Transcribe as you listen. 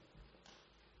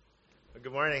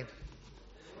Good morning.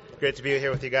 Great to be here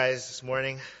with you guys this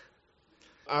morning.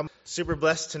 I'm super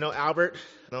blessed to know Albert.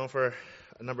 I've known him for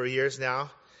a number of years now.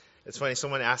 It's funny,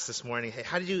 someone asked this morning, hey,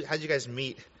 how did you guys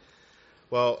meet?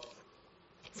 Well,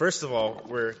 first of all,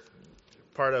 we're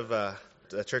part of the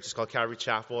church is called Calvary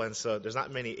Chapel, and so there's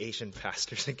not many Asian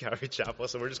pastors in Calvary Chapel,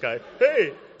 so we're just kind of,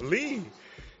 hey, Lee.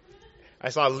 I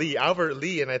saw Albert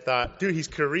Lee, and I thought, dude, he's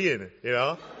Korean,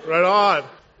 right on.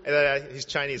 And then he's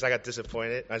Chinese. I got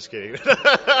disappointed. I'm just kidding.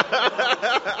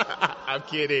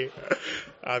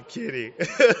 I'm kidding.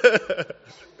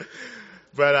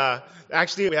 But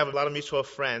actually, we have a lot of mutual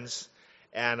friends.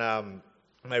 And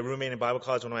my roommate in Bible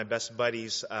college, one of my best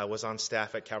buddies, was on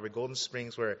staff at Calvary Golden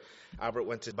Springs, where Albert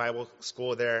went to Bible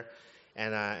school there.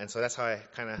 And so that's how I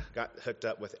kind of got hooked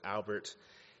up with Albert.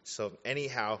 So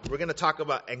anyhow, we're going to talk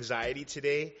about anxiety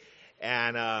today.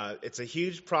 And it's a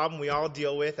huge problem we all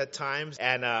deal with at times.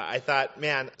 And I thought,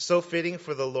 man, so fitting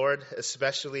for the Lord,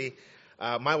 especially.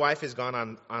 My wife has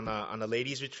gone on a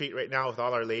ladies' retreat right now with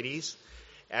all our ladies.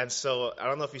 And so I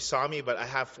don't know if you saw me, but I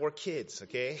have 4 kids,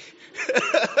 okay?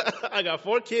 I got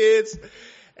 4 kids,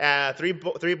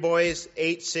 3 boys,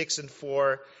 8, 6, and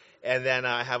 4. And then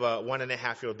I have a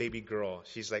 1.5-year-old baby girl.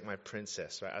 She's like my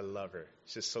princess, right? I love her.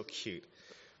 She's just so cute.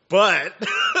 But,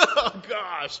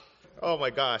 oh my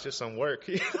gosh, there's some work.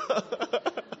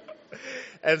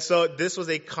 And so this was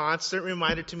a constant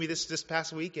reminder to me this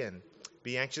past weekend.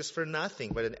 Be anxious for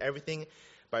nothing, but in everything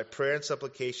by prayer and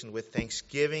supplication with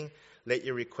thanksgiving, let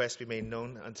your requests be made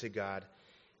known unto God.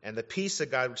 And the peace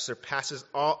of God, which surpasses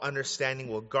all understanding,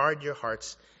 will guard your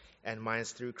hearts and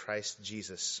minds through Christ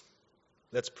Jesus.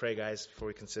 Let's pray, guys, before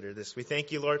we consider this. We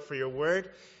thank you, Lord, for your word.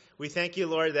 We thank you,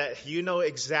 Lord, that you know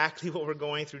exactly what we're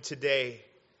going through today.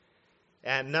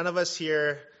 And none of us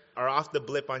here are off the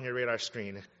blip on your radar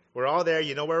screen. We're all there.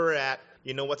 You know where we're at.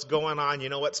 You know what's going on. You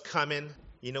know what's coming.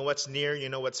 You know what's near. You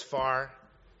know what's far.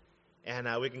 And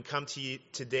we can come to you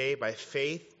today by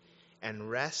faith and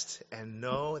rest and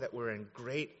know that we're in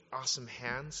great, awesome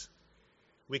hands.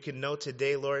 We can know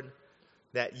today, Lord,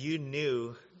 that you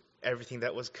knew everything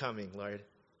that was coming, Lord,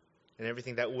 and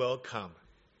everything that will come.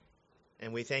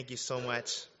 And we thank you so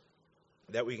much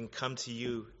that we can come to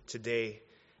you today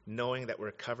knowing that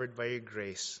we're covered by your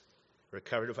grace, we're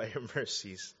covered by your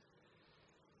mercies.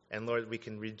 And Lord, we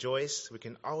can rejoice. We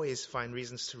can always find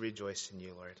reasons to rejoice in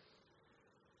you, Lord.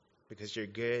 Because you're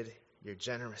good, you're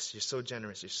generous, you're so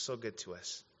generous, you're so good to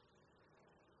us.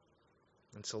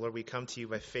 And so, Lord, we come to you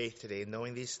by faith today,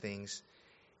 knowing these things,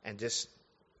 and just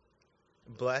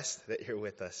blessed that you're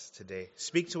with us today.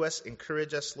 Speak to us,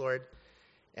 encourage us, Lord,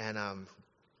 and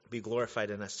be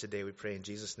glorified in us today, we pray in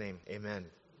Jesus' name. Amen.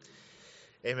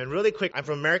 Amen. Really quick, I'm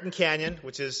from American Canyon,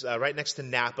 which is right next to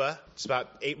Napa. It's about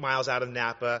 8 miles out of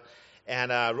Napa.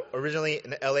 And originally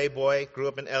an LA boy, grew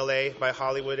up in LA by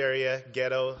Hollywood area,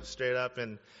 ghetto, straight up.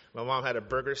 And my mom had a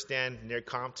burger stand near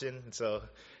Compton. And so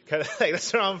kind of like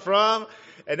that's where I'm from.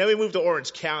 And then we moved to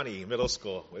Orange County Middle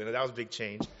School. That was a big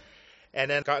change.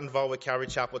 And then got involved with Calvary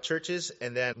Chapel churches,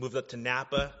 and then moved up to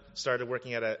Napa, started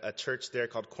working at a church there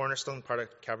called Cornerstone, part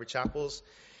of Calvary Chapels.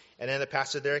 And then the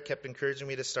pastor there kept encouraging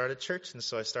me to start a church, and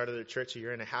so I started a church 1.5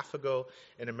 years ago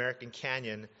in American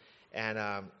Canyon.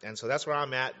 And so that's where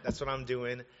I'm at. That's what I'm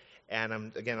doing. And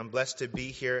I'm blessed to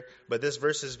be here. But this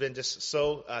verse has been just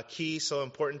so key, so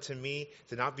important to me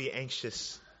to not be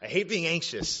anxious. I hate being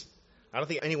anxious. I don't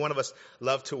think any one of us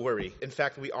love to worry. In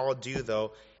fact, we all do,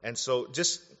 though. And so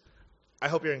I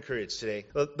hope you're encouraged today.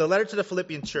 The letter to the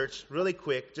Philippian church, really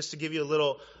quick, just to give you a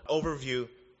little overview,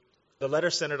 the letter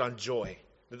centered on joy.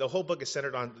 The whole book is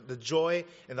centered on the joy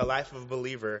in the life of a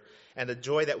believer and the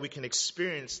joy that we can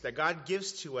experience that God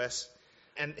gives to us.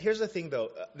 And here's the thing,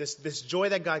 though. This joy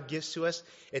that God gives to us,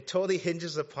 it totally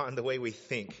hinges upon the way we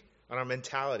think, on our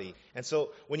mentality. And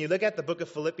so when you look at the book of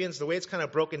Philippians, the way it's kind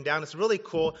of broken down, it's really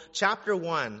cool. Chapter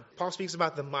 1, Paul speaks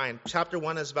about the mind. Chapter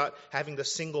 1 is about having the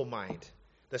single mind.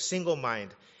 The single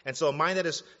mind. And so a mind that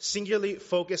is singularly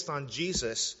focused on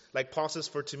Jesus, like Paul says,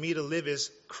 for to me to live is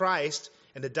Christ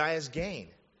and to die is gain.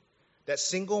 That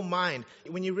single mind.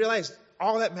 When you realize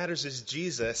all that matters is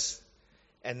Jesus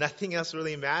and nothing else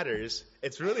really matters,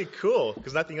 it's really cool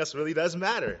because nothing else really does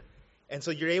matter. And so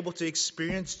you're able to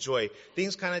experience joy.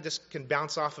 Things kind of just can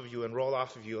bounce off of you and roll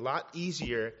off of you a lot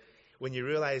easier when you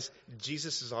realize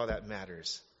Jesus is all that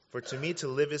matters. For to me to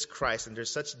live is Christ, and there's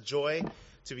such joy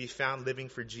to be found living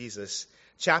for Jesus.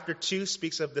 Chapter 2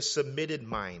 speaks of the submitted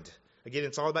mind. Again,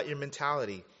 it's all about your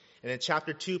mentality. And in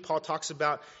chapter 2, Paul talks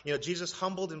about, Jesus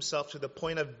humbled himself to the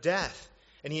point of death.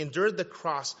 And he endured the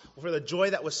cross for the joy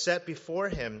that was set before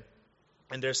him.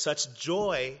 And there's such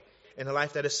joy in a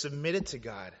life that is submitted to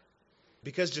God.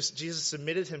 Because just Jesus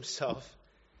submitted himself,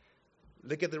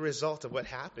 look at the result of what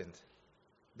happened.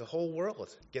 The whole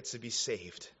world gets to be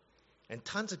saved. And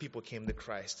tons of people came to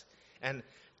Christ. And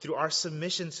through our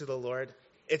submission to the Lord,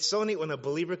 it's so neat when a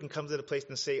believer can come to the place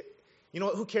and say, you know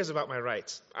what, who cares about my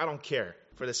rights? I don't care.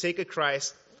 For the sake of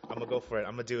Christ, I'm going to go for it.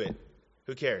 I'm going to do it.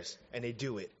 Who cares? And they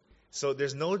do it. So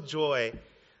there's no joy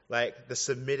like the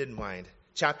submitted mind.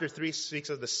 Chapter 3 speaks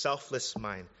of the selfless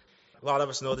mind. A lot of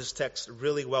us know this text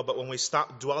really well, but when we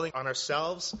stop dwelling on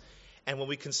ourselves and when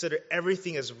we consider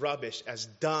everything as rubbish, as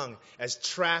dung, as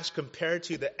trash compared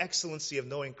to the excellency of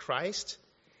knowing Christ,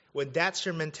 when that's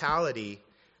your mentality,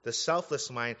 the selfless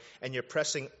mind, and you're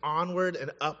pressing onward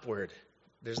and upward,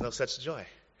 there's no such joy.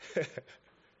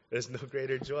 There's no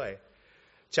greater joy.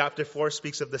 Chapter 4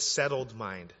 speaks of the settled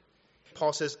mind.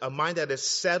 Paul says, a mind that is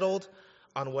settled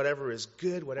on whatever is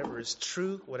good, whatever is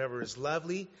true, whatever is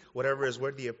lovely, whatever is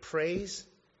worthy of praise.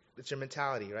 That's your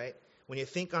mentality, right? When you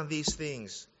think on these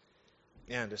things,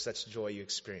 man, there's such joy you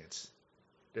experience.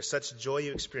 There's such joy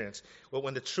you experience. Well,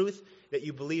 when the truth that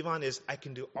you believe on is, I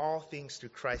can do all things through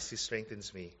Christ who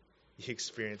strengthens me, you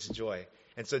experience joy.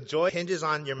 And so joy hinges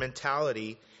on your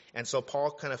mentality. And so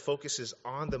Paul kind of focuses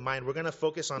on the mind. We're going to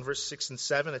focus on verse 6 and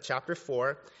 7 of chapter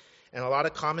 4. And a lot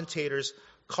of commentators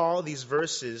call these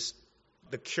verses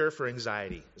the cure for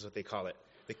anxiety, is what they call it.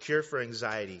 The cure for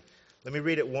anxiety. Let me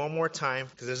read it one more time,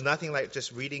 because there's nothing like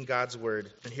just reading God's word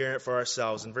and hearing it for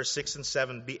ourselves. In verse 6 and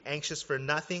 7, be anxious for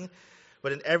nothing,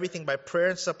 but in everything by prayer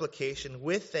and supplication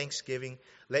with thanksgiving,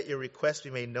 let your requests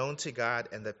be made known to God,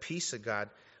 and the peace of God,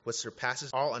 which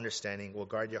surpasses all understanding, will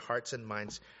guard your hearts and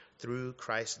minds through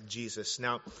Christ Jesus.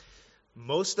 Now,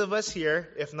 most of us here,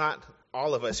 if not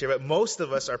all of us here, but most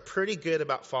of us are pretty good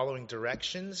about following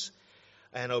directions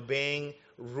and obeying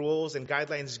rules and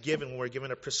guidelines given when we're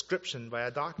given a prescription by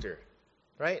a doctor,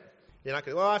 right? You're not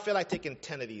going, I feel like taking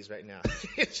 10 of these right now.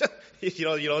 You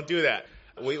don't do that.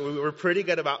 We're pretty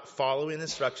good about following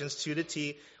instructions to the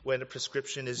T when a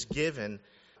prescription is given.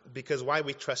 Because why?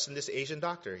 We trust in this Asian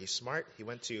doctor. He's smart. He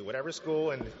went to whatever school,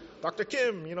 and Dr.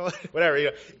 Kim,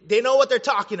 whatever. They know what they're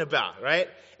talking about, right?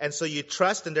 And so you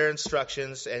trust in their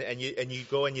instructions, and you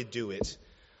go and you do it.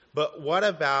 But what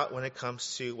about when it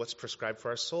comes to what's prescribed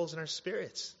for our souls and our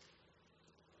spirits?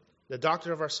 The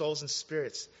doctor of our souls and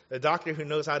spirits, the doctor who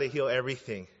knows how to heal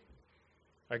everything,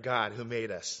 our God who made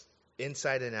us,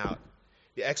 inside and out,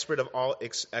 the expert of all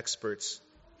experts.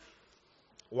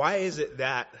 Why is it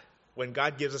that when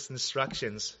God gives us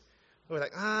instructions, we're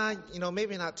like,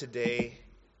 maybe not today.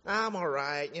 I'm all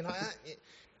right.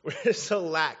 We're so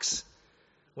lax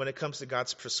when it comes to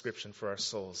God's prescription for our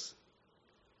souls.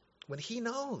 When He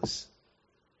knows.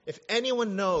 If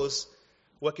anyone knows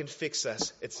what can fix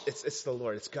us, it's the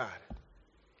Lord, it's God.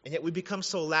 And yet we become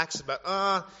so lax about,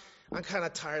 I'm kind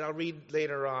of tired, I'll read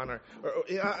later on. Or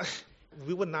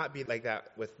we would not be like that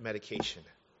with medication.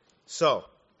 So,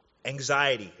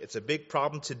 anxiety, it's a big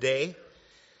problem today.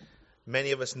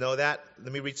 Many of us know that.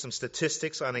 Let me read some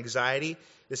statistics on anxiety.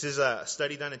 This is a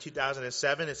study done in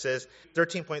 2007. It says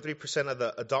 13.3% of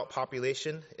the adult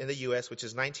population in the U.S., which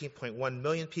is 19.1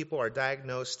 million people, are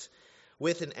diagnosed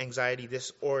with an anxiety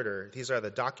disorder. These are the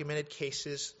documented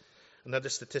cases. Another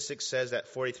statistic says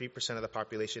that 43% of the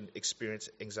population experience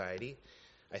anxiety.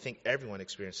 I think everyone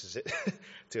experiences it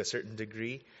to a certain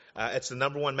degree. It's the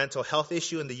number one mental health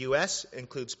issue in the U.S. It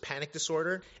includes panic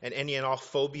disorder and any and all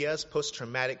phobias,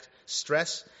 post-traumatic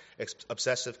stress,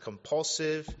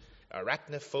 obsessive-compulsive,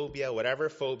 arachnophobia, whatever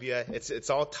phobia. It's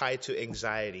all tied to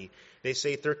anxiety. They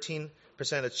say 13%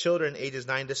 of children ages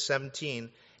 9 to 17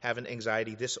 have an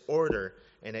anxiety disorder,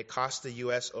 and it costs the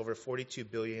U.S. over $42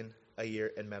 billion a year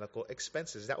in medical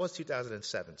expenses. That was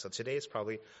 2007, so today it's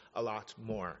probably a lot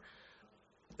more.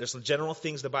 There's some general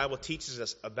things the Bible teaches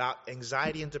us about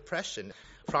anxiety and depression.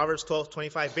 Proverbs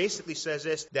 12:25 basically says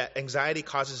this, that anxiety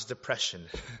causes depression.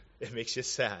 It makes you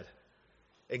sad.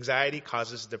 Anxiety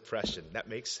causes depression. That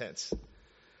makes sense.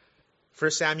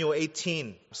 1 Samuel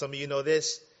 18, some of you know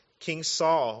this, King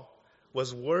Saul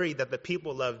was worried that the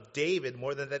people loved David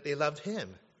more than that they loved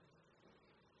him.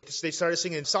 They started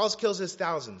singing, Saul's kills his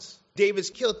thousands. David's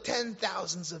killed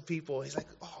 10,000s of people. He's like,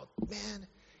 oh man.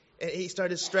 And he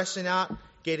started stressing out,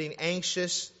 getting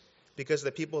anxious because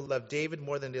the people loved David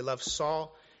more than they loved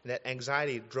Saul. And that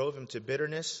anxiety drove him to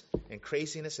bitterness and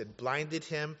craziness. It blinded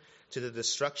him to the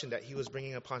destruction that he was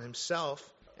bringing upon himself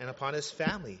and upon his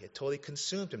family. It totally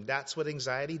consumed him. That's what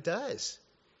anxiety does.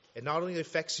 It not only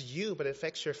affects you, but it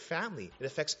affects your family. It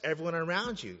affects everyone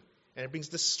around you. And it brings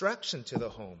destruction to the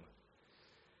home.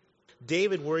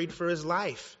 David worried for his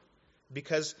life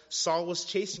because Saul was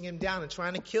chasing him down and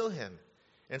trying to kill him.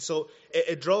 And so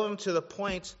it drove him to the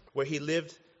point where he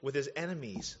lived with his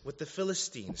enemies, with the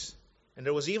Philistines. And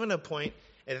there was even a point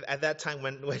at that time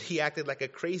when he acted like a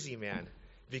crazy man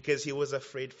because he was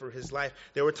afraid for his life.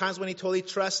 There were times when he totally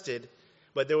trusted,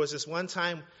 but there was this one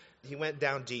time he went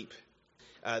down deep.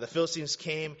 The Philistines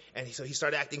came, and so he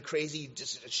started acting crazy,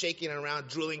 just shaking around,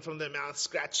 drooling from the mouth,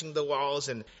 scratching the walls,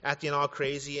 and acting all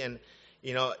crazy. And,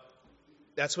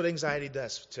 that's what anxiety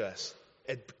does to us.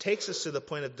 It takes us to the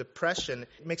point of depression.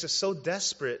 It makes us so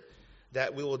desperate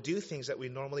that we will do things that we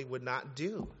normally would not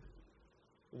do.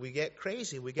 We get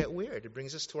crazy. We get weird. It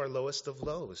brings us to our lowest of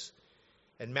lows.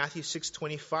 In Matthew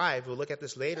 6:25, we'll look at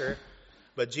this later,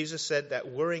 but Jesus said that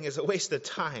worrying is a waste of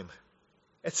time.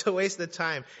 It's a waste of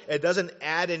time. It doesn't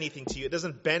add anything to you. It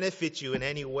doesn't benefit you in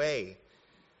any way.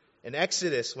 In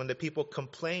Exodus, when the people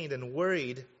complained and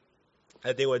worried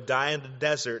that they would die in the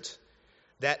desert,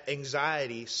 that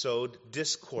anxiety sowed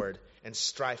discord and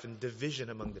strife and division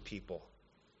among the people.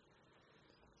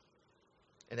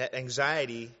 And that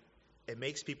anxiety, it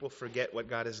makes people forget what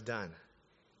God has done.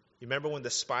 You remember when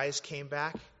the spies came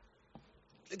back?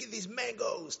 Look at these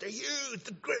mangoes. They're huge.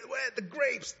 The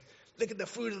grapes. Look at the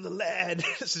fruit of the land.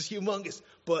 This is humongous.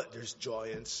 But there's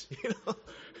giants,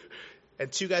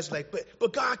 And two guys are like,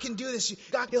 but God can do this.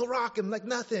 God, he'll rock him like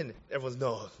nothing. Everyone's,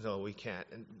 no, we can't.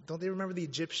 And don't they remember the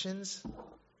Egyptians?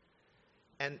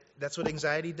 And that's what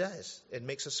anxiety does. It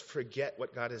makes us forget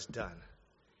what God has done.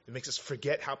 It makes us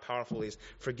forget how powerful he is,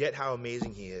 forget how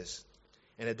amazing he is.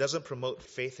 And it doesn't promote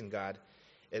faith in God.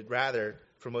 It rather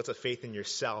promotes a faith in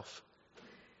yourself.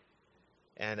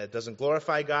 And it doesn't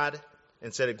glorify God.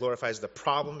 Instead, it glorifies the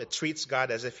problem. It treats God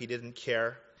as if he didn't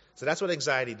care. So that's what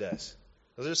anxiety does.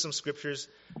 Those are some scriptures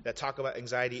that talk about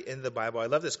anxiety in the Bible. I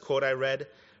love this quote I read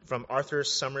from Arthur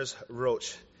Summers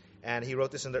Roach. And he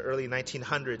wrote this in the early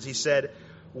 1900s. He said,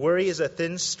 "Worry is a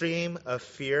thin stream of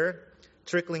fear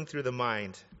trickling through the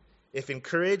mind. If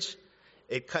encouraged,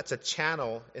 it cuts a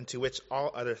channel into which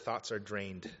all other thoughts are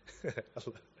drained."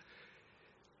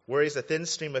 Worry is a thin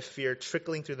stream of fear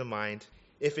trickling through the mind.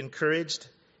 If encouraged,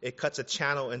 it cuts a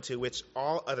channel into which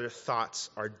all other thoughts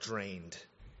are drained.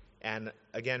 And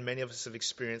again, many of us have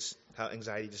experienced how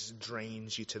anxiety just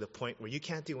drains you to the point where you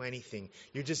can't do anything.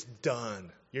 You're just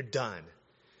done. You're done.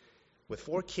 With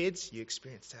 4 kids, you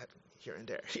experience that here and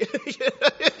there. You're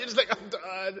just like, I'm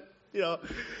done.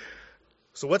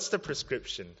 So what's the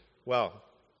prescription? Well,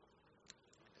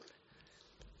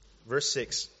 verse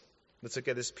 6. Let's look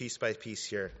at this piece by piece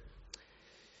here.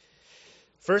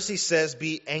 First he says,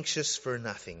 be anxious for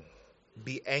nothing.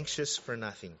 Be anxious for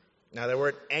nothing. Now the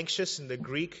word anxious in the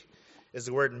Greek is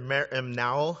the word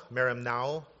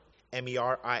merimnao,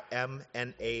 M-E-R-I-M-N-A-O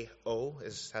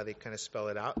is how they kind of spell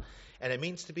it out. And it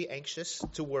means to be anxious,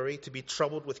 to worry, to be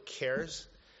troubled with cares.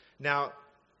 Now,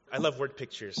 I love word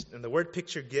pictures. And the word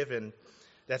picture given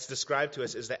that's described to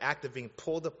us is the act of being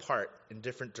pulled apart in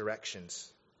different directions.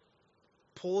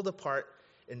 Pulled apart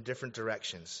in different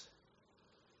directions.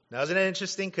 Now, isn't it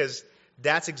interesting? Because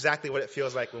that's exactly what it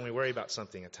feels like when we worry about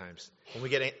something at times. When we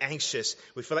get anxious,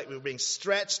 we feel like we're being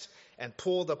stretched and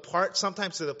pulled apart,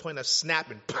 sometimes to the point of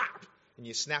snapping, pop, and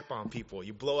you snap on people.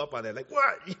 You blow up on them, like,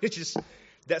 what? Because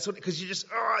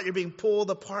you're being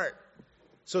pulled apart.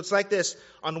 So it's like this.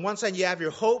 On one side, you have your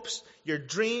hopes, your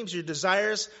dreams, your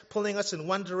desires pulling us in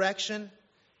one direction.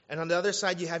 And on the other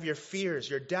side, you have your fears,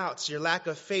 your doubts, your lack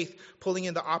of faith pulling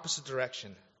in the opposite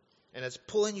direction. And it's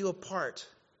pulling you apart.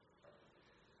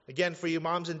 Again, for you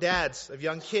moms and dads of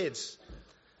young kids,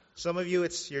 some of you,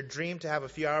 it's your dream to have a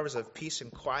few hours of peace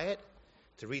and quiet,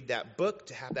 to read that book,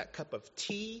 to have that cup of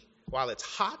tea while it's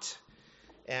hot,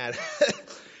 and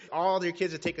all your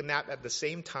kids to take a nap at the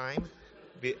same time.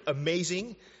 Be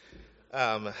amazing,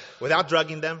 without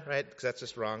drugging them, right? Because that's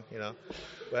just wrong,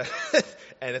 But,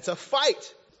 and it's a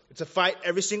fight. It's a fight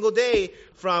every single day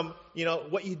from,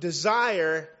 what you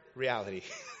desire, reality.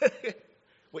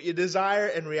 What you desire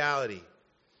and reality.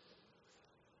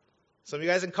 Some of you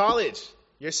guys in college,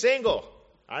 you're single.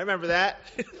 I remember that.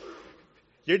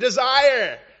 Your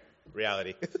desire,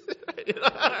 reality.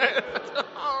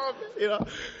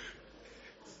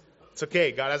 It's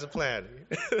okay. God has a plan.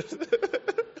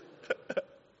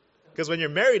 Because when you're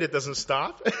married, it doesn't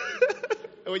stop.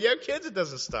 And when you have kids, it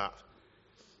doesn't stop.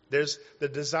 There's the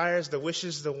desires, the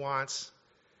wishes, the wants,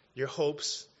 your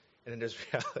hopes, and then there's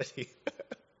reality.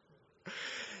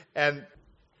 And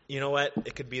you know what?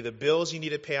 It could be the bills you need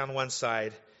to pay on one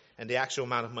side and the actual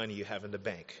amount of money you have in the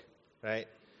bank, right?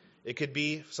 It could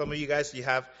be, some of you guys, you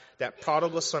have that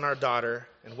prodigal son or daughter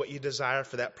and what you desire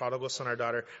for that prodigal son or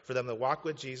daughter, for them to walk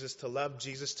with Jesus, to love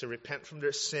Jesus, to repent from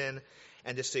their sin,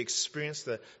 and just to experience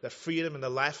the freedom and the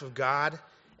life of God,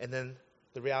 and then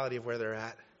the reality of where they're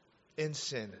at, in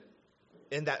sin,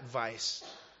 in that vice.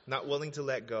 not willing to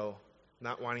let go,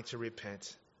 not wanting to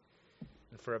repent.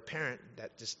 And for a parent,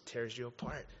 that just tears you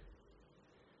apart.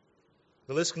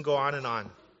 The list can go on and on.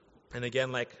 And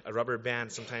again, like a rubber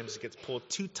band, sometimes it gets pulled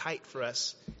too tight for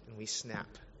us and we snap.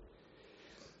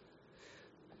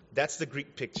 That's the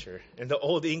Greek picture. In the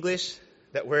Old English,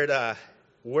 that word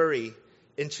worry,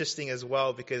 interesting as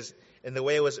well, because in the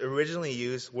way it was originally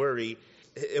used, worry,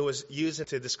 it was used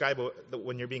to describe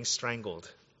when you're being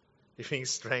strangled. You're being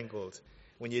strangled.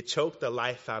 When you choke the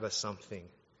life out of something.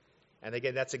 And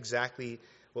again, that's exactly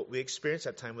what we experience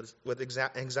at times with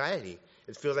anxiety.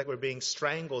 It feels like we're being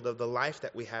strangled of the life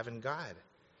that we have in God.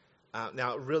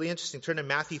 Now, really interesting. Turn to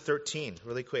Matthew 13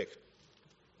 really quick.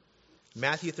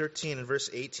 Matthew 13 and verse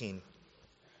 18.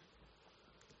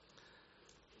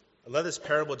 I love this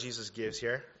parable Jesus gives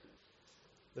here.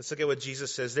 Let's look at what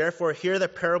Jesus says. Therefore, hear the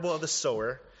parable of the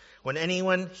sower. When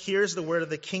anyone hears the word of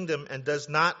the kingdom and does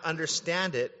not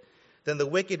understand it, then the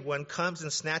wicked one comes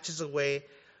and snatches away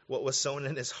what was sown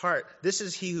in his heart. This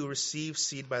is he who receives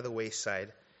seed by the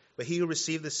wayside. But he who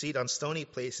received the seed on stony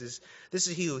places, this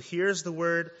is he who hears the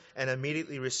word and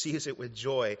immediately receives it with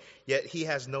joy. Yet he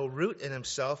has no root in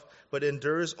himself, but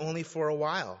endures only for a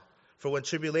while. For when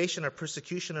tribulation or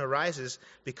persecution arises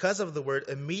because of the word,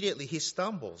 immediately he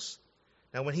stumbles.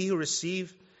 Now when he who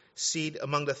received seed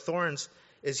among the thorns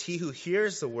is he who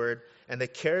hears the word, and the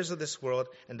cares of this world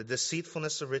and the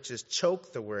deceitfulness of riches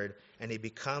choke the word, and he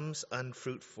becomes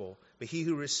unfruitful. But he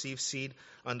who receives seed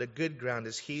on the good ground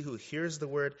is he who hears the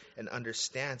word and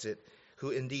understands it, who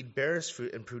indeed bears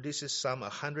fruit and produces some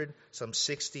 100, some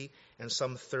 60, and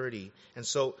some 30. And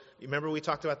so, remember we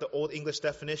talked about the Old English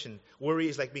definition. Worry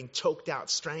is like being choked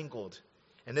out, strangled.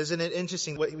 And isn't it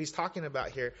interesting what he's talking about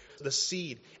here? The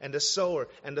seed and the sower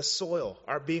and the soil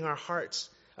are being our hearts.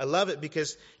 I love it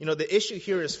because, the issue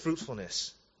here is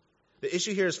fruitfulness. The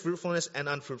issue here is fruitfulness and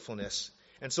unfruitfulness.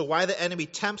 And so why the enemy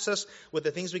tempts us with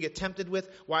the things we get tempted with,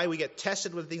 why we get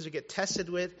tested with the things we get tested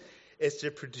with, is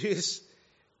to produce,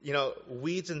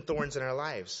 weeds and thorns in our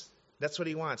lives. That's what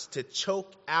he wants, to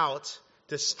choke out,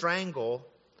 to strangle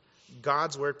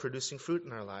God's word producing fruit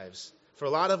in our lives. For a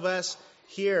lot of us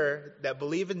here that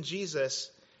believe in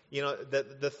Jesus,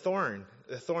 the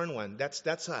thorn one,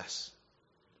 that's us.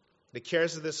 The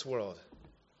cares of this world,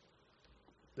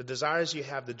 the desires you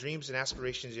have, the dreams and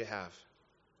aspirations you have,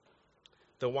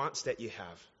 the wants that you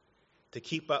have to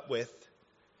keep up with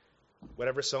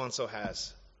whatever so-and-so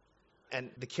has. And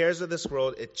the cares of this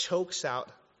world, it chokes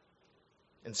out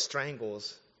and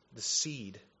strangles the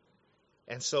seed.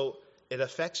 And so it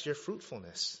affects your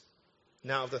fruitfulness.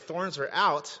 Now, if the thorns are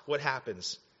out, what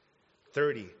happens?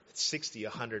 30, 60,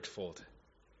 100-fold.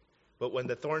 But when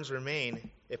the thorns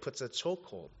remain, it puts a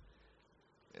chokehold.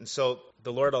 And so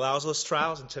the Lord allows those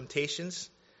trials and temptations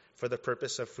for the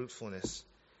purpose of fruitfulness.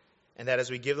 And that as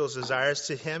we give those desires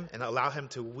to him and allow him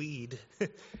to weed,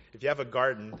 if you have a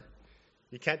garden,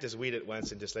 you can't just weed it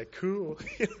once and just like, cool.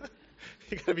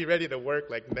 You got to be ready to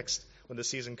work next when the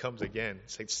season comes again.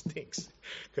 It's like stinks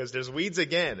because there's weeds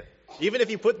again. Even if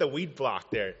you put the weed block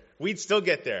there, weeds still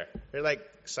get there. They're like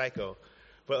psycho.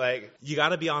 But you got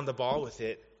to be on the ball with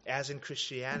it. As in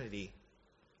Christianity,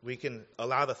 we can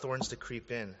allow the thorns to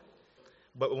creep in.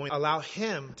 But when we allow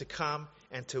him to come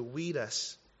and to weed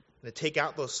us and to take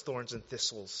out those thorns and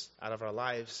thistles out of our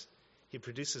lives, he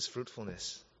produces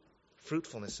fruitfulness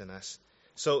in us.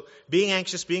 So being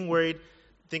anxious, being worried,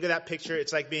 think of that picture.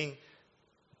 It's like being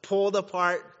pulled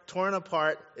apart, torn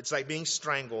apart. It's like being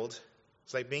strangled.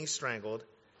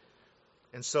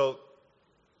 And so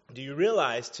do you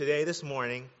realize today, this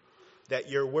morning, that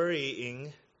your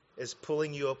worrying is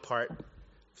pulling you apart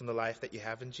from the life that you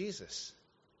have in Jesus?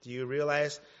 Do you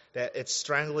realize that it's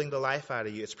strangling the life out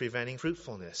of you? It's preventing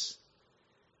fruitfulness.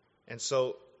 And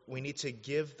so we need to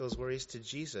give those worries to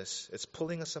Jesus. It's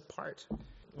pulling us apart.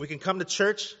 We can come to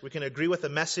church. We can agree with the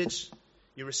message.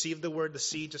 You receive the word, the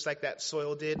seed, just like that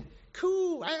soil did.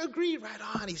 Cool, I agree, right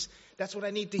on. That's what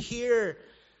I need to hear.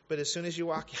 But as soon as you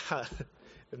walk out,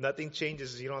 if nothing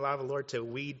changes, you don't allow the Lord to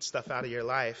weed stuff out of your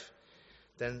life,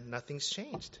 then nothing's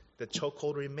changed. The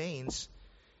chokehold remains,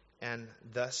 and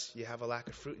thus you have a lack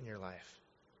of fruit in your life.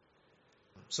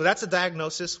 So that's a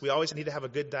diagnosis. We always need to have a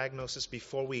good diagnosis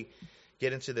before we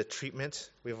get into the treatment.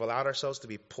 We've allowed ourselves to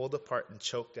be pulled apart and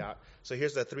choked out. So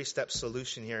here's the 3-step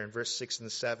solution here in verse 6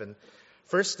 and 7.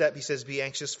 First step, he says, be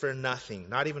anxious for nothing,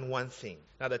 not even one thing.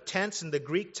 Now the tense in the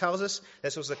Greek tells us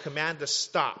this was a command to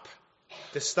stop.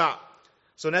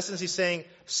 So in essence, he's saying,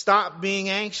 stop being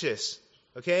anxious.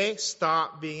 Okay?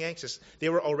 Stop being anxious. They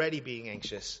were already being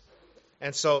anxious.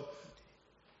 And so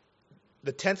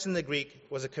the tense in the Greek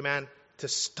was a command to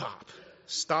stop.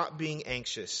 Stop being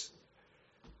anxious.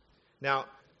 Now,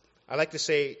 I like to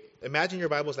say, imagine your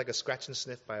Bible is like a scratch and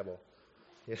sniff Bible.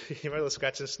 You remember those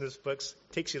scratch and sniff books?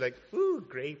 Takes you like, ooh,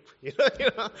 grape. You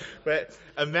know. But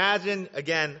imagine,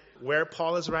 again, where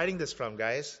Paul is writing this from,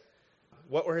 guys.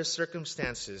 What were his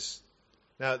circumstances?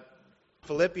 Now,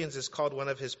 Philippians is called one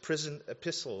of his prison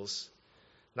epistles,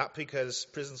 not because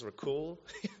prisons were cool,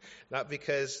 not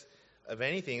because of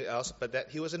anything else, but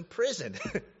that he was in prison.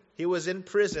 He was in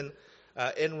prison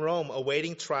in Rome,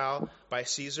 awaiting trial by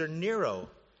Caesar Nero.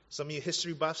 Some of you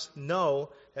history buffs know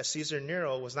that Caesar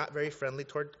Nero was not very friendly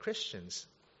toward Christians.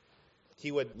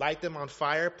 He would light them on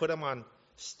fire, put them on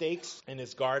stakes in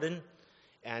his garden,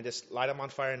 and just light them on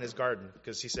fire in his garden.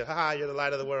 Because he said, ha, you're the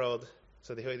light of the world.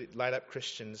 So they would light up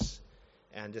Christians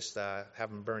and just have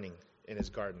them burning in his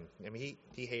garden. I mean,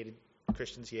 he hated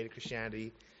Christians. He hated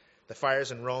Christianity. The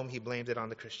fires in Rome, he blamed it on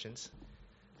the Christians.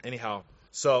 Anyhow,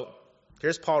 so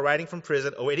here's Paul writing from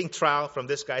prison, awaiting trial from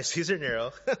this guy, Caesar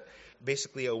Nero,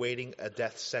 basically awaiting a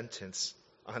death sentence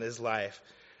on his life.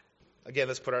 Again,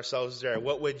 let's put ourselves there.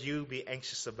 What would you be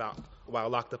anxious about while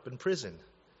locked up in prison?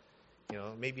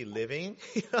 Maybe living,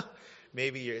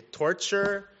 maybe your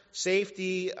torture,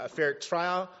 safety, a fair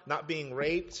trial, not being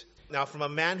raped. Now, from a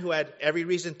man who had every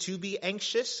reason to be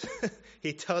anxious,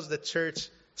 he tells the church,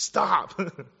 stop.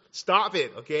 Stop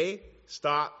it, okay?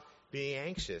 Stop being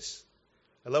anxious.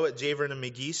 I love what J. Vernon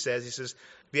McGee says. He says,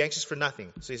 be anxious for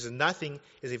nothing. So he says, nothing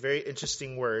is a very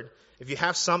interesting word. If you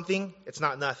have something, it's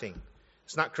not nothing.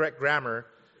 It's not correct grammar,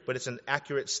 but it's an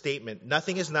accurate statement.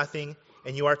 Nothing is nothing,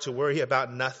 and you are to worry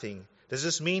about nothing. Does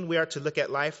this mean we are to look at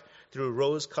life through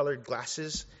rose-colored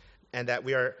glasses and that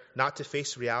we are not to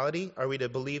face reality? Are we to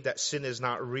believe that sin is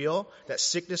not real, that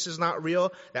sickness is not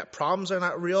real, that problems are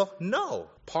not real? No.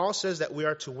 Paul says that we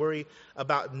are to worry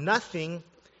about nothing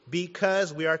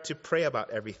because we are to pray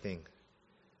about everything.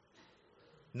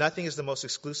 Nothing is the most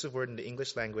exclusive word in the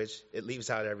English language. It leaves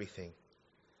out everything.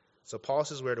 So Paul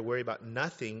says we are to worry about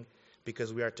nothing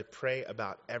because we are to pray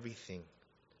about everything.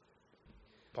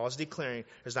 Paul's declaring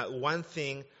there's not one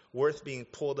thing worth being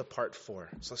pulled apart for.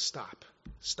 So stop.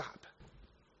 Stop.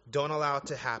 Don't allow it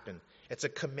to happen. It's a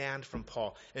command from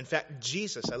Paul. In fact,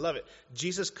 Jesus, I love it.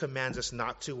 Jesus commands us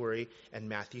not to worry in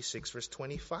Matthew 6, verse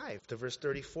 25 to verse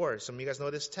 34. Some of you guys know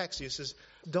this text. He says,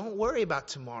 don't worry about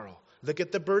tomorrow. Look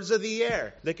at the birds of the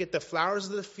air. Look at the flowers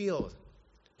of the field.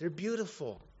 They're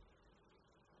beautiful.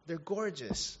 They're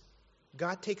gorgeous.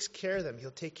 God takes care of them.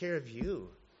 He'll take care of you.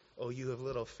 Oh, you have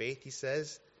little faith, he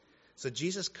says. So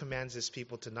Jesus commands his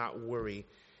people to not worry.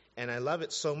 And I love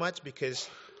it so much because,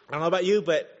 I don't know about you,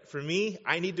 but for me,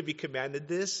 I need to be commanded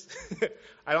this.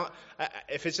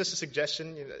 If it's just a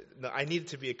suggestion, no, I need it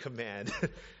to be a command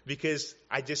because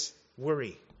I just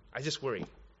worry.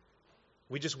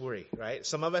 We just worry, right?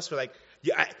 Some of us are like,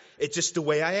 yeah, it's just the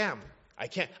way I am.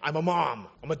 I'm a mom.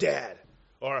 I'm a dad.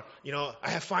 Or, I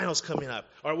have finals coming up.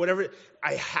 Or whatever.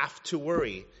 I have to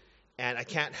worry. And I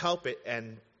can't help it.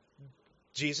 And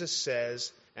Jesus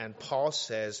says, and Paul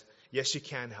says, yes, you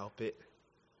can help it.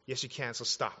 Yes, you can. So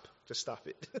stop. Just stop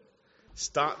it.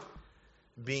 Stop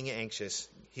being anxious.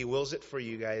 He wills it for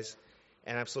you guys.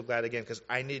 And I'm so glad again because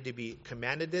I need to be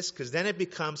commanded this because then it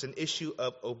becomes an issue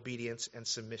of obedience and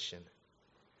submission.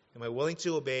 Am I willing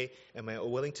to obey? Am I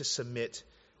willing to submit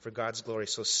for God's glory?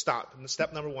 So stop. And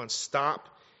step number 1, stop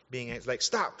being anxious. Like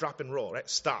stop, drop, and roll, right?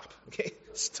 Stop. Okay?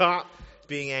 Stop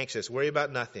being anxious. Worry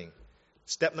about nothing.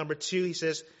 Step number 2, he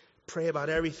says, pray about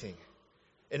everything.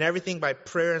 And everything by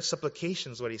prayer and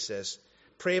supplication is what he says.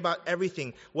 Pray about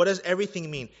everything. What does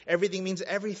everything mean? Everything means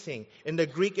everything. In the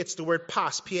Greek, it's the word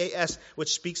pas, P-A-S,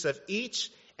 which speaks of each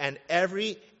and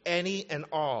every, any, and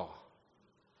all.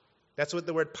 That's what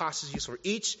the word pas is used for.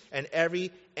 Each and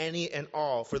every, any, and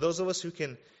all. For those of us who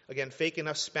can, again, fake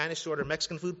enough Spanish to order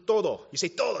Mexican food, todo. You say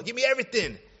todo. Give me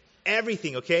everything.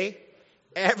 Everything, okay?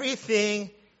 Everything.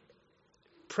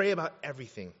 Pray about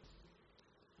everything.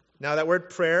 Now, that word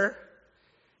prayer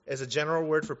is a general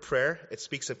word for prayer. It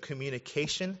speaks of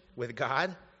communication with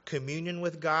God, communion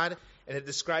with God, and it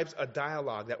describes a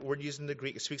dialogue. That word used in the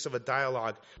Greek, it speaks of a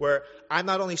dialogue where I'm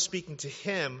not only speaking to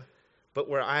him, but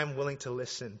where I'm willing to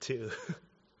listen too.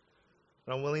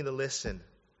 I'm willing to listen.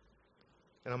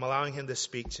 And I'm allowing him to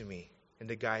speak to me and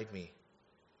to guide me.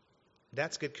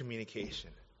 That's good communication.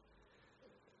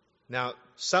 Now,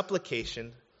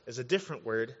 supplication is a different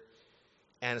word.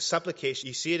 And supplication,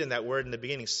 you see it in that word in the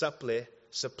beginning, supple,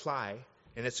 supply.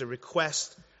 And it's a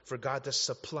request for God to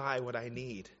supply what I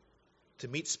need, to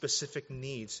meet specific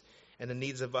needs and the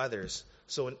needs of others.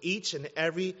 So in each and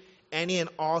every, any and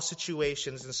all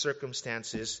situations and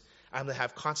circumstances, I'm going to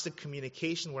have constant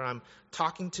communication where I'm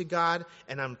talking to God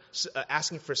and I'm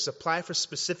asking for supply for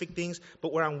specific things,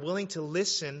 but where I'm willing to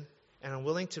listen and I'm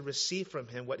willing to receive from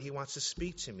him what he wants to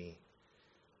speak to me.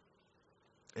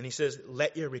 And he says,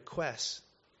 let your requests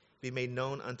be made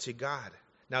known unto God.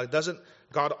 Now, doesn't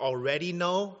God already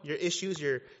know your issues,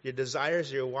 your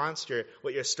desires, your wants,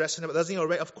 what you're stressing about? Doesn't he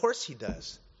already? Of course he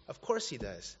does. Of course he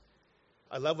does.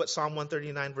 I love what Psalm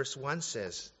 139 verse 1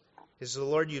 says. He says,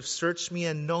 Lord, you've searched me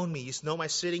and known me. You know my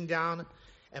sitting down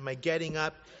and my getting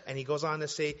up. And he goes on to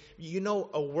say, you know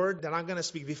a word that I'm going to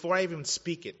speak before I even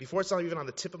speak it, before it's not even on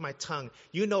the tip of my tongue.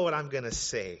 You know what I'm going to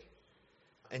say.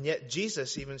 And yet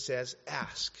Jesus even says,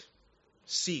 ask,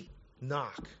 seek,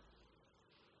 knock.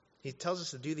 He tells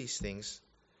us to do these things.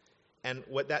 And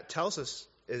what that tells us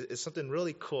is something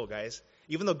really cool, guys.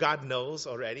 Even though God knows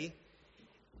already,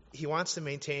 he wants to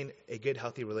maintain a good,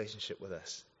 healthy relationship with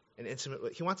us. An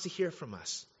intimate, he wants to hear from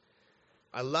us.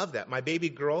 I love that. My baby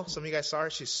girl, some of you guys saw her,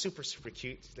 she's super, super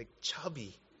cute. She's like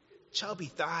chubby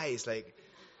thighs. Like,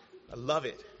 I love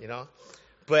it, you know.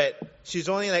 But she's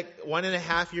only like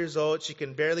 1.5 years old. She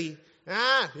can barely,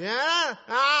 yeah.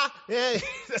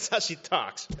 That's how she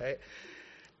talks, right?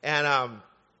 And,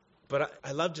 but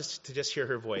I love just to hear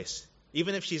her voice.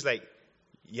 Even if she's like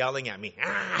yelling at me,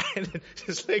 and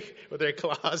just like with her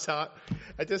claws out.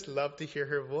 I just love to hear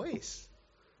her voice.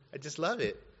 I just love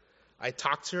it. I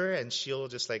talk to her and she'll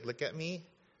just like look at me,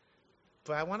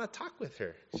 but I want to talk with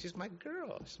her. She's my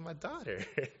girl. She's my daughter.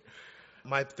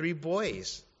 My 3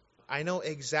 boys, I know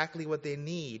exactly what they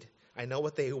need. I know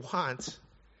what they want,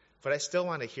 but I still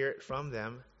want to hear it from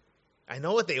them. I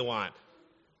know what they want.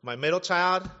 My middle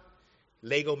child,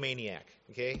 Lego maniac,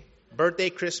 okay? Birthday,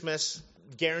 Christmas,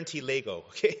 guarantee Lego,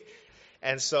 okay?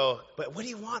 And so, but what do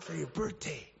you want for your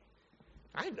birthday?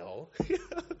 I know.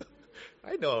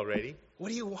 I know already. What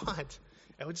do you want?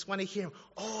 I just want to hear him.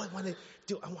 Oh,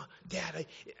 Dad,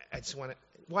 I just want to.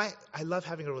 Why? I love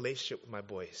having a relationship with my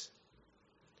boys.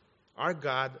 Our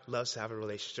God loves to have a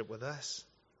relationship with us.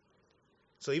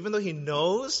 So even though he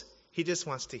knows, he just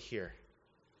wants to hear.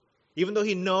 Even though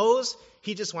he knows,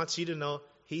 he just wants you to know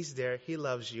he's there. He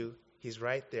loves you. He's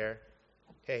right there.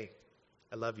 Hey,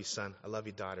 I love you, son. I love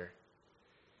you, daughter.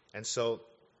 And so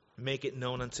make it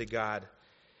known unto God.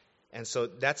 And so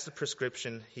that's the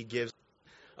prescription he gives.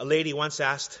 A lady once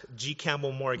asked G.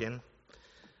 Campbell Morgan,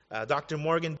 Dr.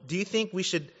 Morgan, do you think we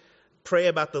should pray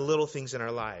about the little things in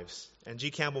our lives? And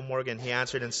G. Campbell Morgan, he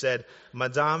answered and said,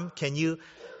 Madame, can you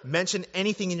mention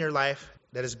anything in your life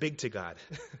that is big to God?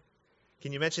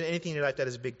 Can you mention anything in your life that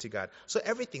is big to God? So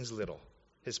everything's little,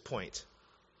 his point.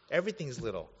 Everything's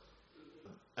little.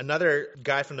 Another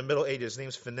guy from the Middle Ages, his name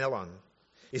is Fenelon.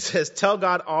 He says, tell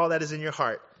God all that is in your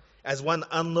heart. As one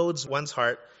unloads one's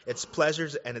heart, its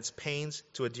pleasures and its pains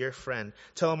to a dear friend.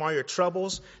 Tell him all your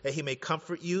troubles, that he may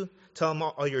comfort you. Tell him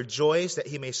all your joys, that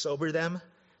he may sober them.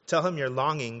 Tell him your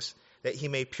longings, that he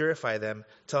may purify them.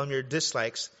 Tell him your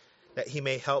dislikes, that he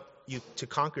may help you to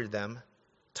conquer them.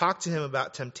 Talk to him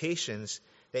about temptations,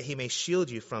 that he may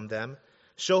shield you from them.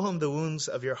 Show him the wounds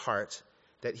of your heart,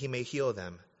 that he may heal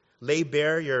them. Lay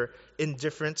bare your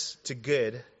indifference to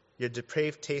good, your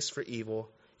depraved taste for evil,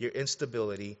 your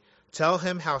instability. Tell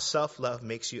him how self-love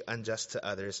makes you unjust to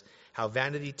others, how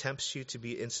vanity tempts you to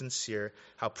be insincere,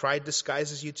 how pride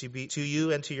disguises you to be to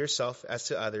you and to yourself as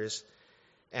to others.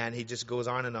 And he just goes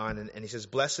on, and he says,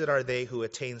 blessed are they who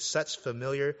attain such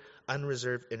familiar,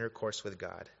 unreserved intercourse with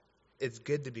God. It's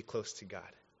good to be close to God.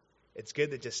 It's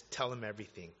good to just tell him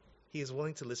everything. He is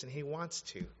willing to listen. He wants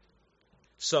to.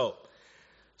 So,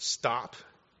 stop.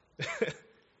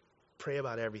 Pray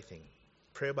about everything.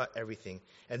 Pray about everything.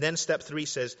 And then step 3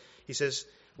 says, he says,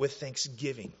 with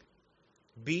thanksgiving.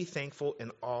 Be thankful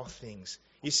in all things.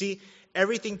 You see,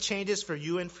 everything changes for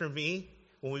you and for me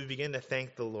when we begin to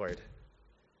thank the Lord.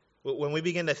 When we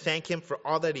begin to thank him for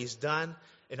all that he's done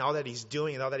and all that he's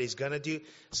doing and all that he's going to do.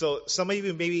 So some of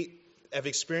you maybe have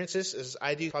experienced this, as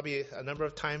I do probably a number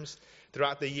of times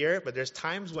throughout the year, but there's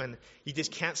times when you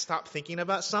just can't stop thinking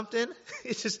about something. And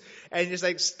you're just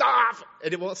like, stop!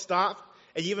 And it won't stop.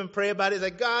 And you even pray about it, it's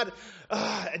like, God,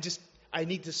 I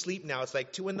need to sleep now. It's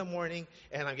like 2 a.m,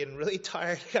 and I'm getting really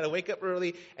tired. I got to wake up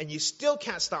early, and you still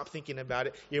can't stop thinking about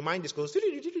it. Your mind just goes,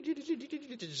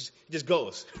 just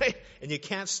goes, right? And you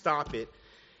can't stop it.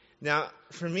 Now,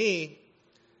 for me,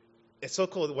 it's so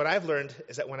cool. What I've learned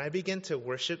is that when I begin to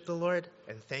worship the Lord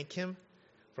and thank him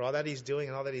for all that he's doing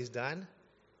and all that he's done,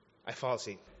 I fall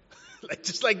asleep.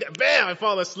 Just like that. Bam! I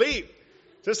fall asleep.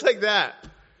 Just like that.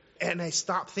 And I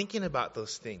stop thinking about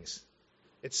those things.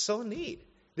 It's so neat.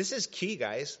 This is key,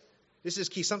 guys. This is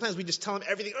key. Sometimes we just tell him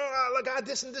everything. Oh, look, God,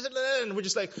 this and this and that. And we're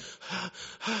just like,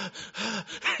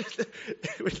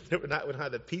 we don't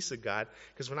have the peace of God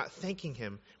because we're not thanking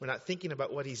him. We're not thinking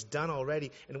about what he's done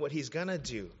already and what he's going to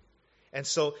do.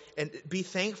 And be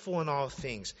thankful in all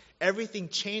things. Everything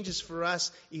changes for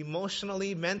us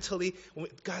emotionally, mentally.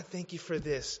 God, thank you for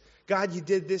this. God, you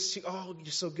did this too. Oh,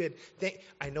 you're so good.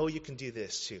 I know you can do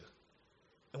this too.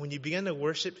 And when you begin to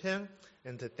worship him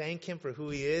and to thank him for who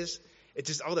he is, it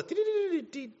just all the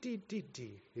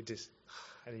it just,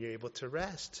 and you're able to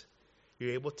rest.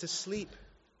 You're able to sleep.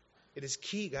 It is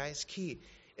key, guys, key.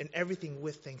 And everything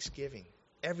with thanksgiving.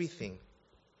 Everything.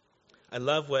 I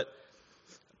love what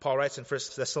Paul writes in 1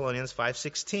 Thessalonians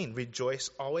 5:16. Rejoice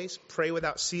always, pray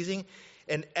without ceasing,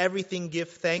 and everything give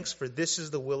thanks, for this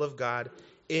is the will of God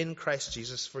in Christ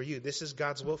Jesus for you. This is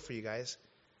God's will for you guys,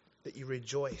 that you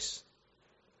rejoice,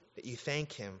 that you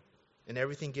thank him, and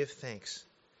everything give thanks.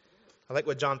 I like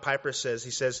what John Piper says.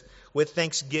 He says, with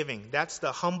thanksgiving, that's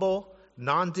the humble,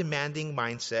 non-demanding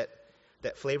mindset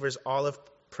that flavors all of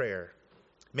prayer.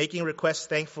 Making requests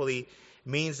thankfully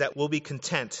means that we'll be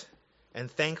content and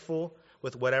thankful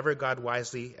with whatever God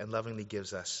wisely and lovingly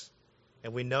gives us.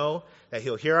 And we know that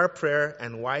he'll hear our prayer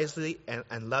and wisely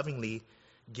and lovingly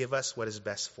give us what is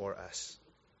best for us.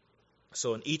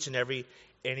 So in each and every,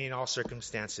 any and all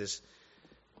circumstances,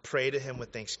 pray to him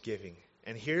with thanksgiving.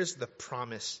 And here's the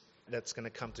promise that's going to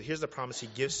come to. Here's the promise he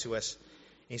gives to us.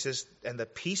 He says, and the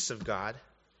peace of God,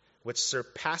 which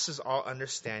surpasses all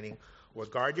understanding, will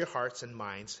guard your hearts and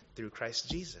minds through Christ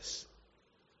Jesus.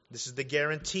 This is the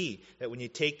guarantee that when you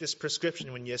take this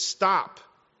prescription, when you stop,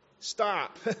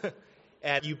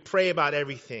 and you pray about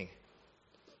everything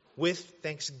with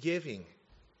thanksgiving.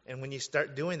 And when you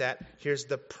start doing that, here's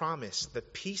the promise, the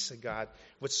peace of God,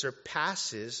 which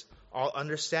surpasses all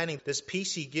understanding. This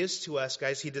peace he gives to us,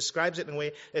 guys, he describes it in a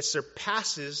way that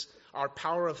surpasses our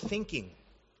power of thinking.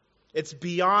 It's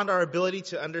beyond our ability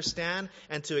to understand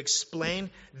and to explain.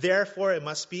 Therefore, it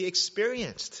must be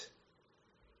experienced.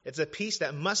 It's a peace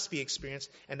that must be experienced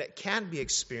and that can be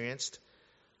experienced.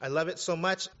 I love it so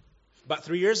much. About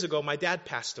 3 years ago, my dad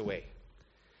passed away.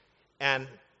 And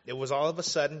it was all of a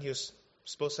sudden. He was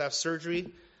supposed to have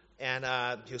surgery, and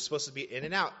he was supposed to be in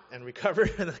and out and recover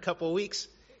in a couple of weeks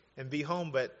and be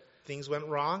home. But things went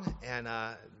wrong, and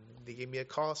they gave me a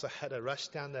call, so I had to rush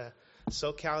down to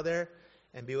SoCal there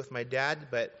and be with my dad.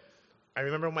 But I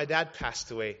remember when my dad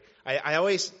passed away, I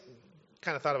always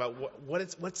kind of thought about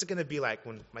what's it going to be like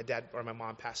when my dad or my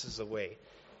mom passes away.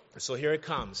 So here it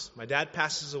comes. My dad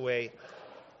passes away,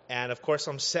 and of course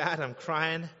I'm sad, I'm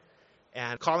crying,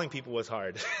 and calling people was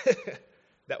hard.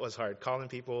 That was hard, calling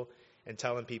people and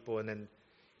telling people, and then,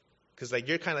 because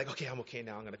you're kind of like, okay, I'm okay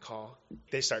now, I'm going to call.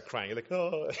 They start crying. You're like,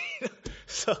 oh.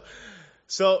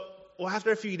 So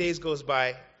after a few days goes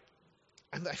by,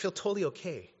 I feel totally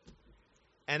okay.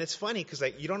 And it's funny because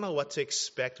you don't know what to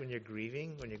expect when you're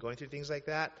grieving, when you're going through things like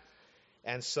that.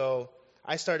 And so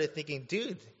I started thinking,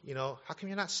 dude, how come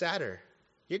you're not sadder?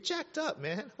 You're jacked up,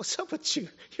 man. What's up with you?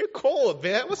 You're cold,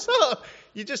 man. What's up?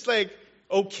 You're just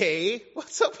okay.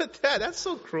 What's up with that? That's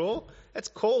so cruel. That's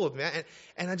cold, man.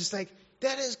 And I'm just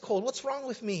that is cold. What's wrong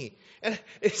with me? And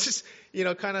it's just,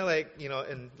 kind of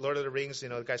in Lord of the Rings,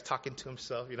 the guy's talking to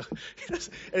himself, and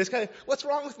it's kind of, what's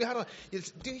wrong with me?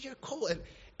 Dude, you're cold.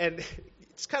 And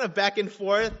it's kind of back and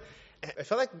forth. I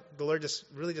felt like the Lord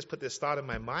just put this thought in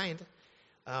my mind.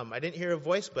 I didn't hear a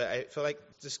voice, but I feel like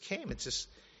it just came. It's just,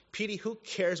 Petey, who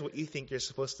cares what you think you're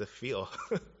supposed to feel?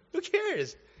 Who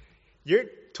cares? You're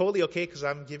totally okay because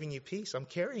I'm giving you peace. I'm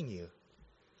carrying you.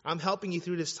 I'm helping you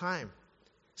through this time.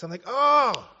 So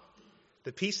I'm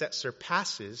the peace that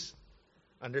surpasses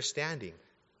understanding.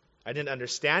 I didn't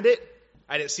understand it.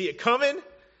 I didn't see it coming.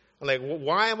 I'm like,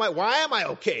 why am I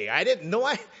okay? I didn't know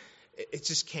it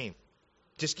just came.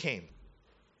 Just came.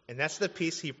 And that's the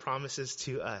peace he promises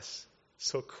to us.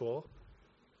 So cool.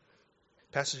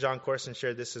 Pastor John Corson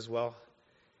shared this as well.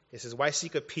 He says, why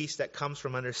seek a peace that comes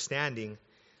from understanding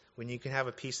when you can have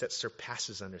a peace that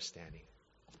surpasses understanding?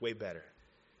 Way better.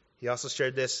 He also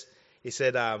shared this. He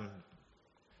said,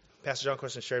 Pastor John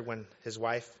Corson shared when his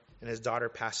wife and his daughter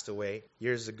passed away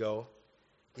years ago.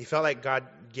 He felt like God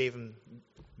gave him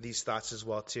these thoughts as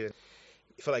well, too.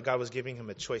 He felt like God was giving him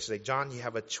a choice. He's like, John, you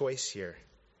have a choice here.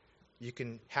 You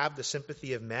can have the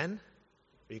sympathy of men,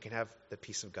 or you can have the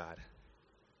peace of God.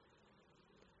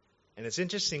 And it's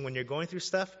interesting, when you're going through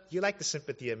stuff, you like the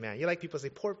sympathy of man. You like people say,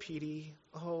 poor Petey,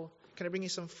 can I bring you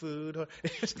some food?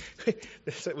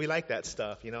 We like that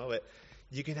stuff, but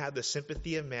you can have the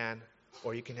sympathy of man,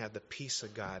 or you can have the peace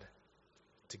of God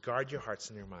to guard your hearts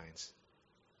and your minds.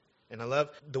 And I love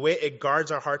the way it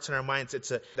guards our hearts and our minds.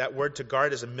 That word to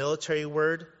guard is a military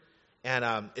word.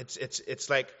 And it's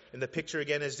like, in the picture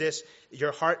again is this: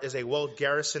 your heart is a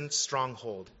well-garrisoned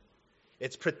stronghold.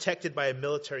 It's protected by a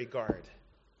military guard.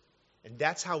 And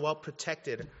that's how well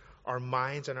protected our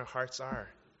minds and our hearts are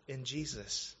in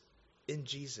Jesus. In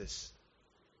Jesus.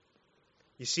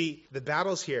 You see, the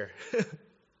battle's here.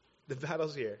 The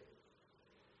battle's here.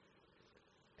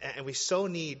 And we so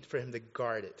need for him to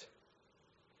guard it.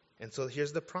 And so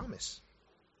here's the promise.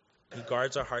 He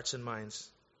guards our hearts and minds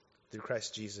through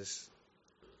Christ Jesus.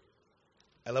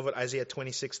 I love what Isaiah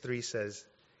 26:3 says.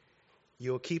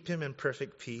 You will keep him in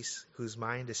perfect peace whose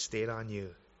mind is stayed on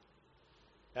you.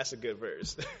 That's a good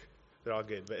verse. They're all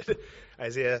good, but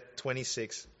Isaiah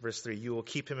 26 verse 3. You will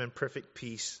keep him in perfect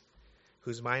peace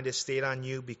whose mind is stayed on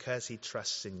you because he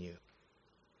trusts in you.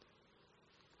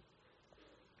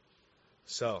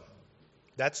 So,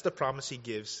 that's the promise he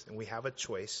gives, and we have a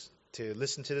choice to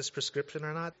listen to this prescription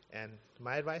or not. And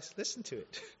my advice, listen to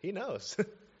it. He knows.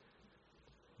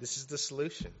 This is the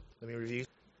solution. Let me review.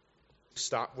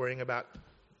 Stop worrying about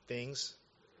things,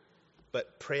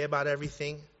 but pray about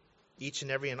everything, each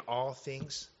and every and all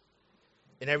things.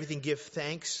 In everything give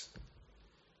thanks,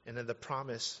 and then the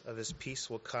promise of his peace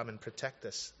will come and protect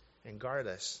us and guard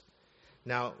us.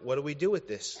 Now, what do we do with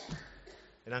this?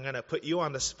 And I'm going to put you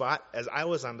on the spot, as I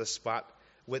was on the spot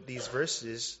with these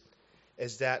verses,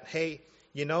 is that, hey,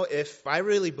 you know, if I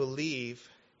really believe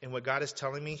in what God is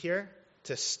telling me here,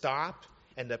 to stop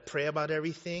and to pray about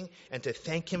everything and to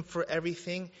thank him for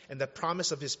everything, and the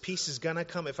promise of his peace is going to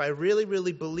come, if I really,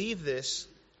 really believe this,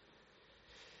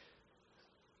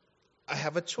 I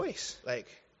have a choice. Like,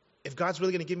 if God's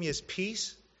really going to give me his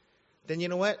peace, then you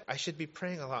know what? I should be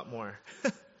praying a lot more.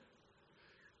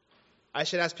 I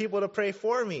should ask people to pray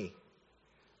for me.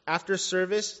 After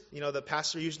service, you know, the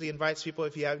pastor usually invites people,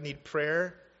 if you need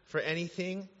prayer for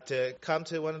anything, to come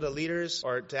to one of the leaders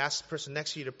or to ask the person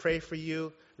next to you to pray for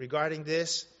you regarding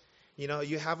this. You know,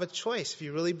 you have a choice. If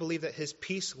you really believe that his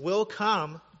peace will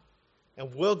come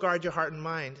and will guard your heart and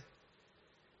mind,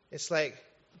 it's like,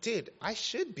 dude, I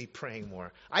should be praying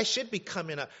more. I should be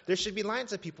coming up. There should be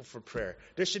lines of people for prayer.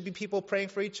 There should be people praying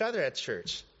for each other at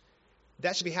church.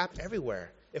 That should be happening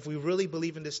everywhere. If we really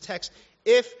believe in this text,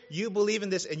 if you believe in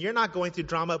this and you're not going through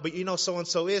drama, but you know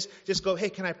so-and-so is, just go, hey,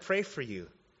 can I pray for you?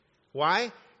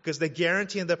 Why? Because the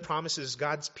guarantee and the promise is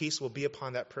God's peace will be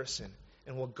upon that person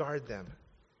and will guard them.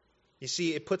 You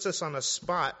see, it puts us on a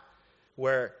spot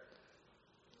where,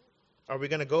 are we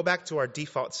going to go back to our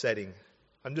default setting?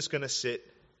 I'm just going to sit.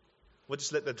 We'll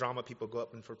just let the drama people go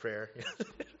up and for prayer.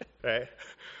 Right?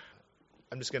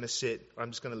 I'm just going to sit, or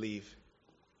I'm just going to leave.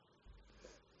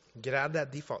 Get out of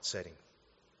that default setting.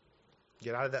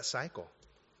 Get out of that cycle.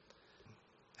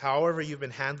 However you've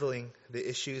been handling the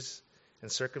issues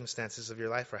and circumstances of your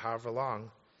life for however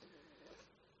long,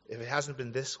 if it hasn't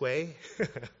been this way,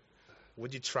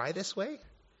 would you try this way?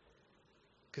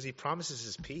 Because he promises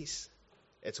his peace.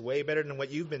 It's way better than what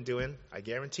you've been doing. I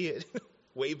guarantee it.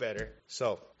 Way better.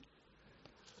 So,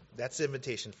 that's the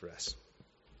invitation for us.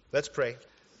 Let's pray.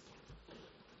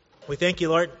 We thank you,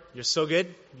 Lord. You're so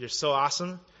good. You're so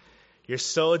awesome. You're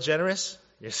so generous.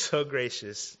 You're so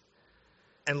gracious.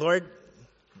 And Lord,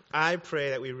 I pray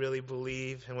that we really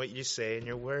believe in what you say in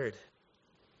your word.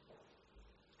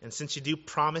 And since you do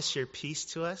promise your peace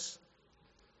to us,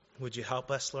 would you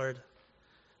help us, Lord,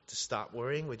 to stop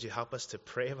worrying? Would you help us to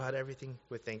pray about everything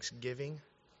with thanksgiving?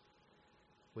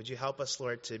 Would you help us,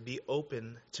 Lord, to be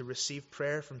open to receive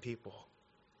prayer from people?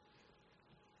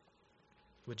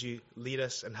 Would you lead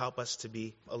us and help us to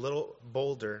be a little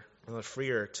bolder, a little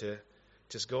freer to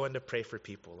just go in to pray for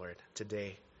people, Lord,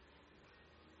 today.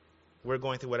 We're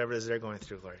going through whatever it is they're going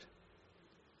through, Lord.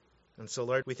 And so,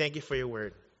 Lord, we thank you for your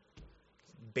word.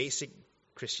 Basic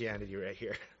Christianity right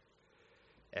here.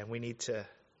 And we need to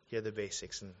hear the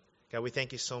basics. And God, we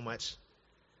thank you so much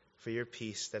for your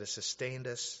peace that has sustained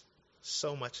us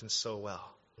so much and so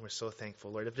well. We're so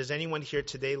thankful, Lord. If there's anyone here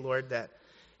today, Lord, that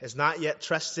has not yet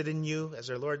trusted in you as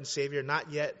their Lord and Savior,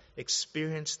 not yet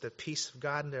experienced the peace of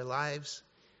God in their lives,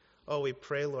 oh, we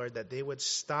pray, Lord, that they would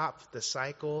stop the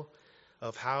cycle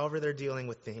of however they're dealing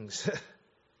with things.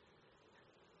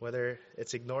 Whether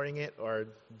it's ignoring it or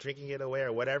drinking it away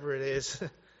or whatever it is.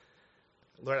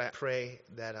 Lord, I pray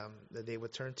that they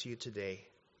would turn to you today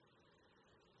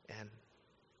and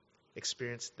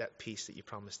experience that peace that you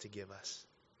promised to give us.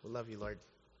 We love you, Lord.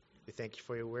 We thank you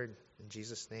for your word. In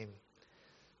Jesus' name,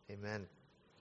 amen.